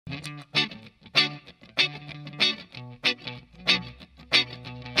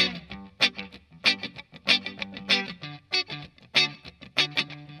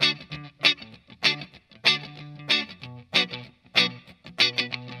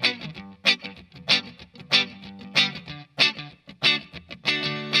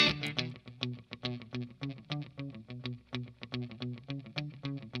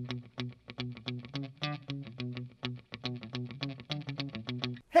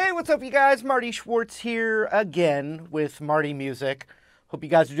Hey, what's up, you guys? Marty Schwartz here again with Marty Music. Hope you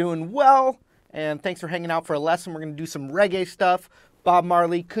guys are doing well, and thanks for hanging out for a lesson. We're going to do some reggae stuff. Bob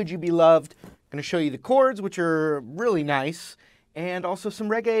Marley, Could You Be Loved? I'm going to show you the chords, which are really nice, and also some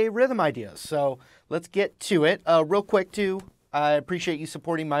reggae rhythm ideas. So let's get to it. Real quick, too, I appreciate you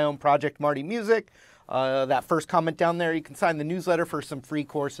supporting my own project, Marty Music. That first comment down there, you can sign the newsletter for some free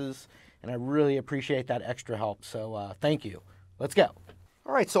courses, and I really appreciate that extra help. So thank you. Let's go.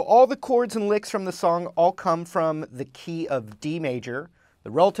 All right, so all the chords and licks from the song all come from the key of D major.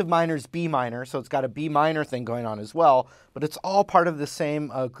 The relative minor is B minor, so it's got a B minor thing going on as well, but it's all part of the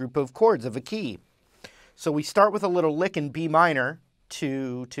same group of chords of a key. So we start with a little lick in B minor,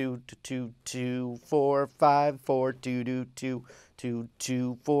 2, 2, 2, 2, 4, 5, 4, 2, 2, 2, 2,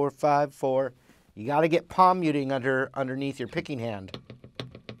 2, 4, 5, 4. You got to get palm muting underneath your picking hand.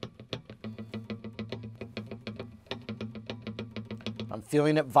 I'm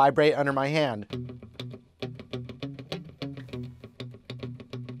feeling it vibrate under my hand.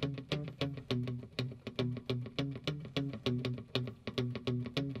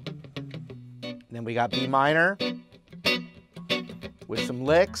 Then we got B minor with some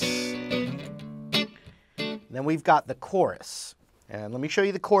licks. Then we've got the chorus. And let me show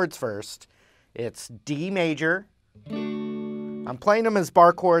you the chords first. It's D major. I'm playing them as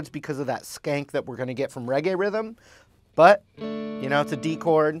bar chords because of that skank that we're going to get from reggae rhythm. But, you know, it's a D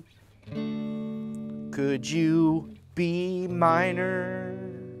chord. Could you be minor?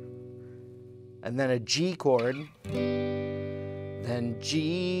 And then a G chord. Then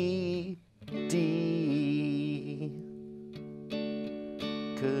G, D.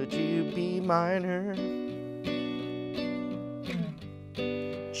 Could you be minor?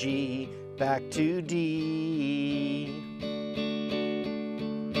 G, back to D.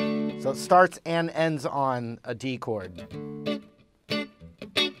 So it starts and ends on a D chord.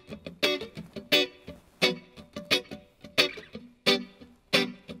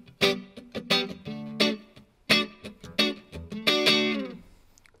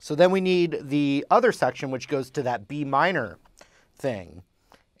 So then we need the other section, which goes to that B minor thing.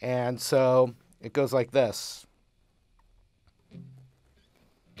 And so it goes like this.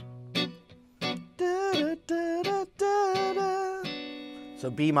 So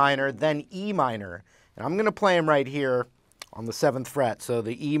B minor, then E minor. And I'm going to play them right here on the 7th fret. So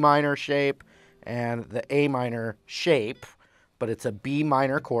the E minor shape and the A minor shape, but it's a B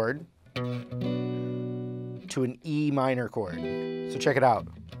minor chord to an E minor chord. So check it out.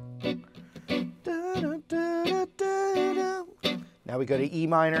 Now we go to E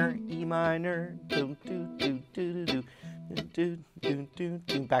minor,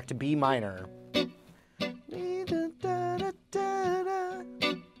 back to B minor.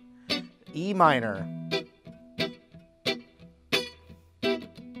 E minor.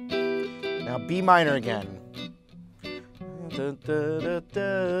 Now B minor again.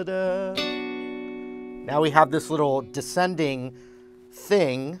 Now we have this little descending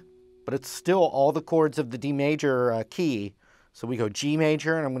thing, but it's still all the chords of the D major key. So we go G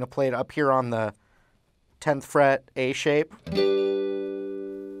major, and I'm going to play it up here on the 10th fret, A shape.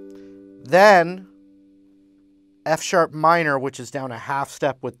 Then F sharp minor, which is down a half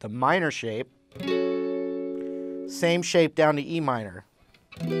step with the minor shape. Same shape down to E minor.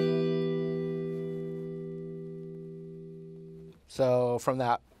 So from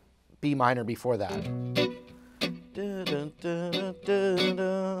that B minor before that.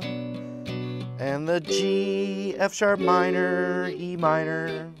 And the G, F sharp minor, E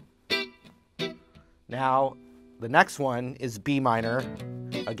minor. Now the next one is B minor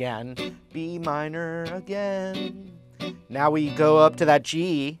again. B minor again. Now we go up to that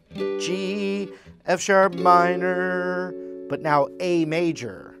G, G, F sharp minor, but now A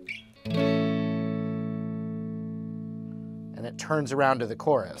major. And it turns around to the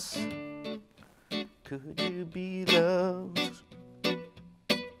chorus. Could you be loved?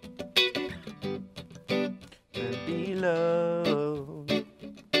 Be loved.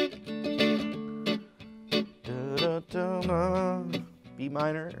 Da, da, da, da. B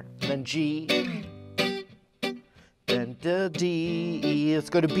minor, then G, then da, D. Let's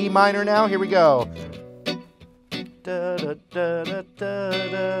go to B minor now. Here we go. Da, da, da, da, da,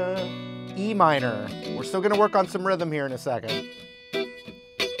 da. E minor. We're still going to work on some rhythm here in a second.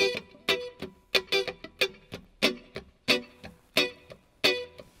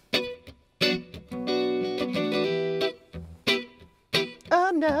 Oh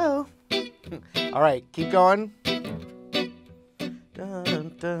no. All right, keep going.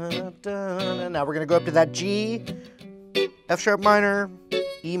 Dun, dun, dun. Now we're going to go up to that G, F sharp minor,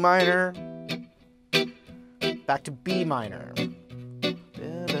 E minor, back to B minor.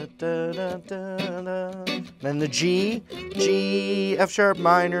 Da, Da, da, da, da. Then the G, G, F sharp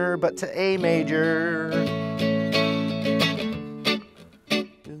minor, but to A major.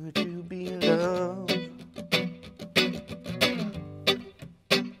 Would you be loved?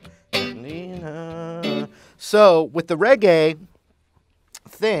 So with the reggae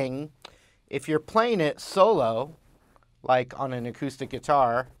thing, if you're playing it solo, like on an acoustic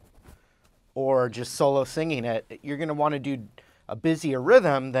guitar, or just solo singing it, you're going to want to do a busier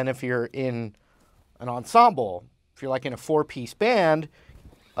rhythm than if you're in an ensemble. If you're like in a 4-piece band,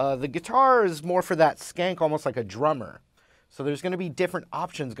 the guitar is more for that skank, almost like a drummer. So there's going to be different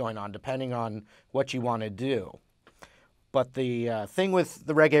options going on depending on what you want to do. But the thing with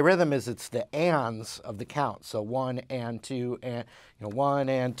the reggae rhythm is it's the ands of the count. So 1 and 2 and 1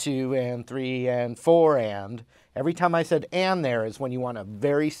 and 2 and 3 and 4 and. Every time I said and there is when you want a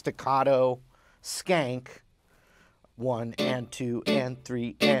very staccato skank. 1 and 2 and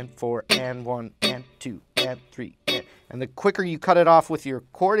 3 and 4 and 1 and 2 and 3 and the quicker you cut it off with your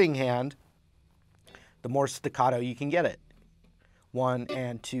chording hand, the more staccato you can get it. 1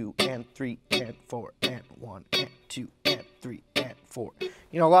 and 2 and 3 and 4 and 1 and 2 and 3 and 4.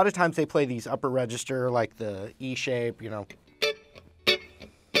 You know, a lot of times they play these upper register like the E shape, you know.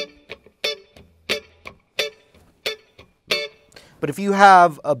 But if you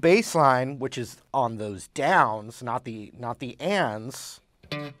have a bass line which is on those downs, not the ands.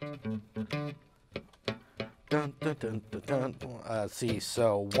 Dun, dun, dun, dun, dun. See,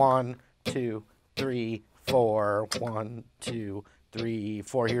 so 1, 2, 3, 4, 1, 2, 3,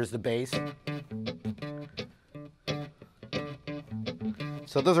 4. Here's the bass.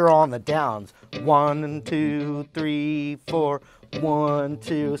 So those are all on the downs. 1, 2, 3, 4, 1,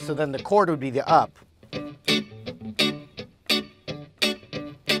 2. So then the chord would be the up.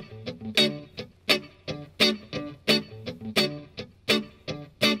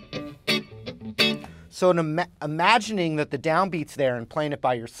 So imagining that the downbeat's there and playing it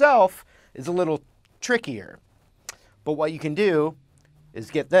by yourself is a little trickier. But what you can do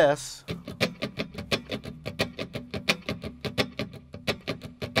is get this.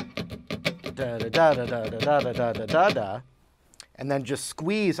 Da da da da da da da da da da da, and then just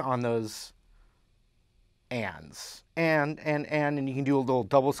squeeze on those ands. And you can do a little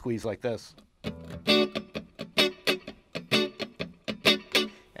double squeeze like this.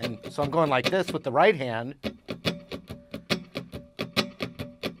 And so I'm going like this with the right hand.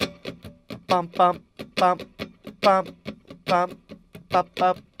 Bump, bump, bump, bump, bump, bump,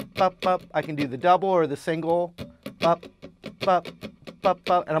 bump, bump, bump. I can do the double or the single. Bump, bump, bump,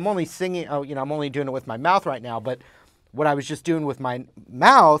 bump. And I'm only singing, I'm only doing it with my mouth right now, but what I was just doing with my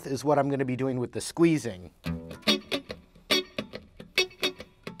mouth is what I'm going to be doing with the squeezing.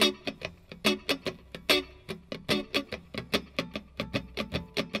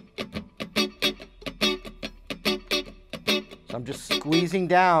 I'm just squeezing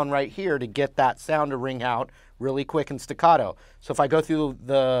down right here to get that sound to ring out really quick and staccato. So if I go through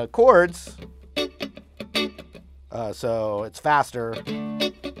the chords, so it's faster.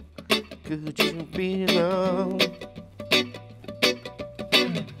 Could you be loved?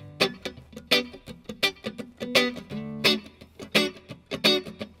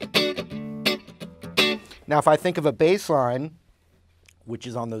 Now if I think of a bass line, which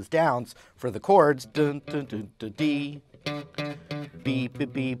is on those downs for the chords, dun, dun, dun, dun, D, B, B,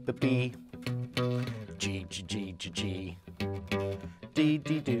 B, B, B, G, G, G, G, G, D,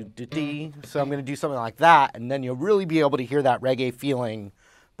 D, D, D, D. So I'm going to do something like that, and then you'll really be able to hear that reggae feeling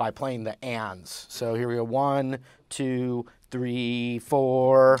by playing the ands. So here we go, 1, 2, 3,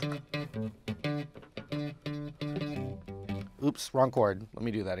 4. Oops, wrong chord. Let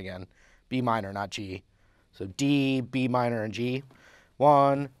me do that again. B minor, not G. So D, B minor, and G.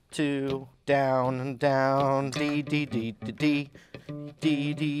 1, 2, down and down, D, D, D, D, D,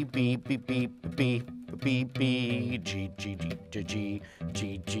 D, D, B, B, B, B, B, B, G, G, G, G, G,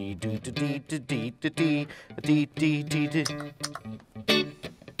 G, G, D, D, D, D, D, D, D, D, D, D.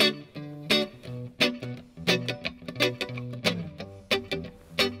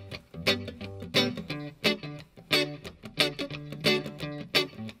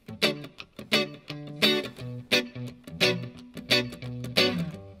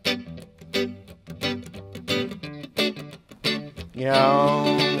 You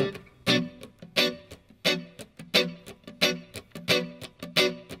know,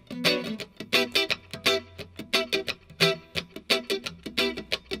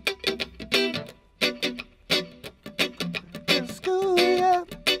 school, yeah.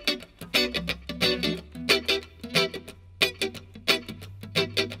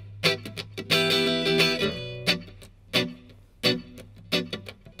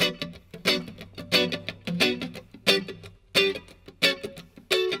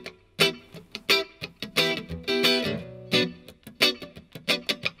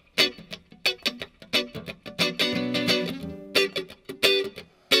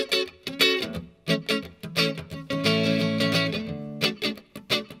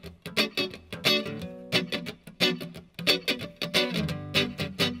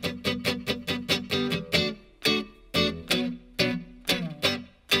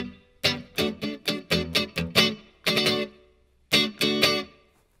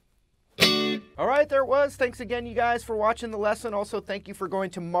 All right, there it was. Thanks again, you guys, for watching the lesson. Also, thank you for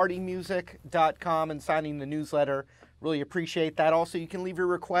going to martymusic.com and signing the newsletter. Really appreciate that. Also, you can leave your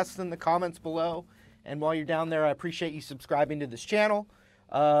requests in the comments below. And while you're down there, I appreciate you subscribing to this channel.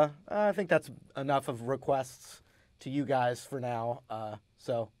 I think that's enough of requests to you guys for now.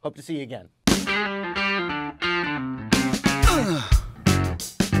 So, hope to see you again.